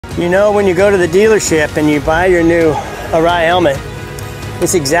You know, when you go to the dealership and you buy your new Arai helmet,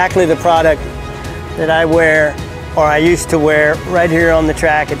 it's exactly the product that I wear, or I used to wear, right here on the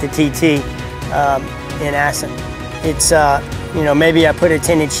track at the TT in Assen. It's, you know, maybe I put a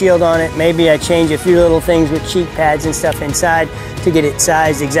tinted shield on it, maybe I change a few little things with cheek pads and stuff inside to get it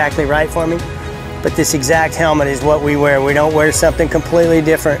sized exactly right for me. But this exact helmet is what we wear. We don't wear something completely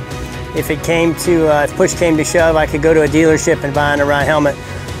different. If it came to, if push came to shove, I could go to a dealership and buy an Arai helmet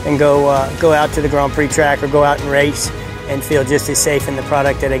and go out to the Grand Prix track or go out and race and feel just as safe in the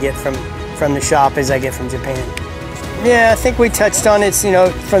product that I get from the shop as I get from Japan. Yeah, I think we touched on it, you know,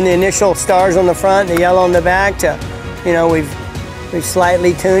 from the initial stars on the front, the yellow on the back, to, you know, we've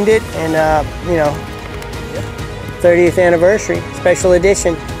slightly tuned it, and, you know, 30th anniversary, special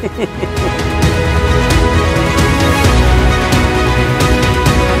edition.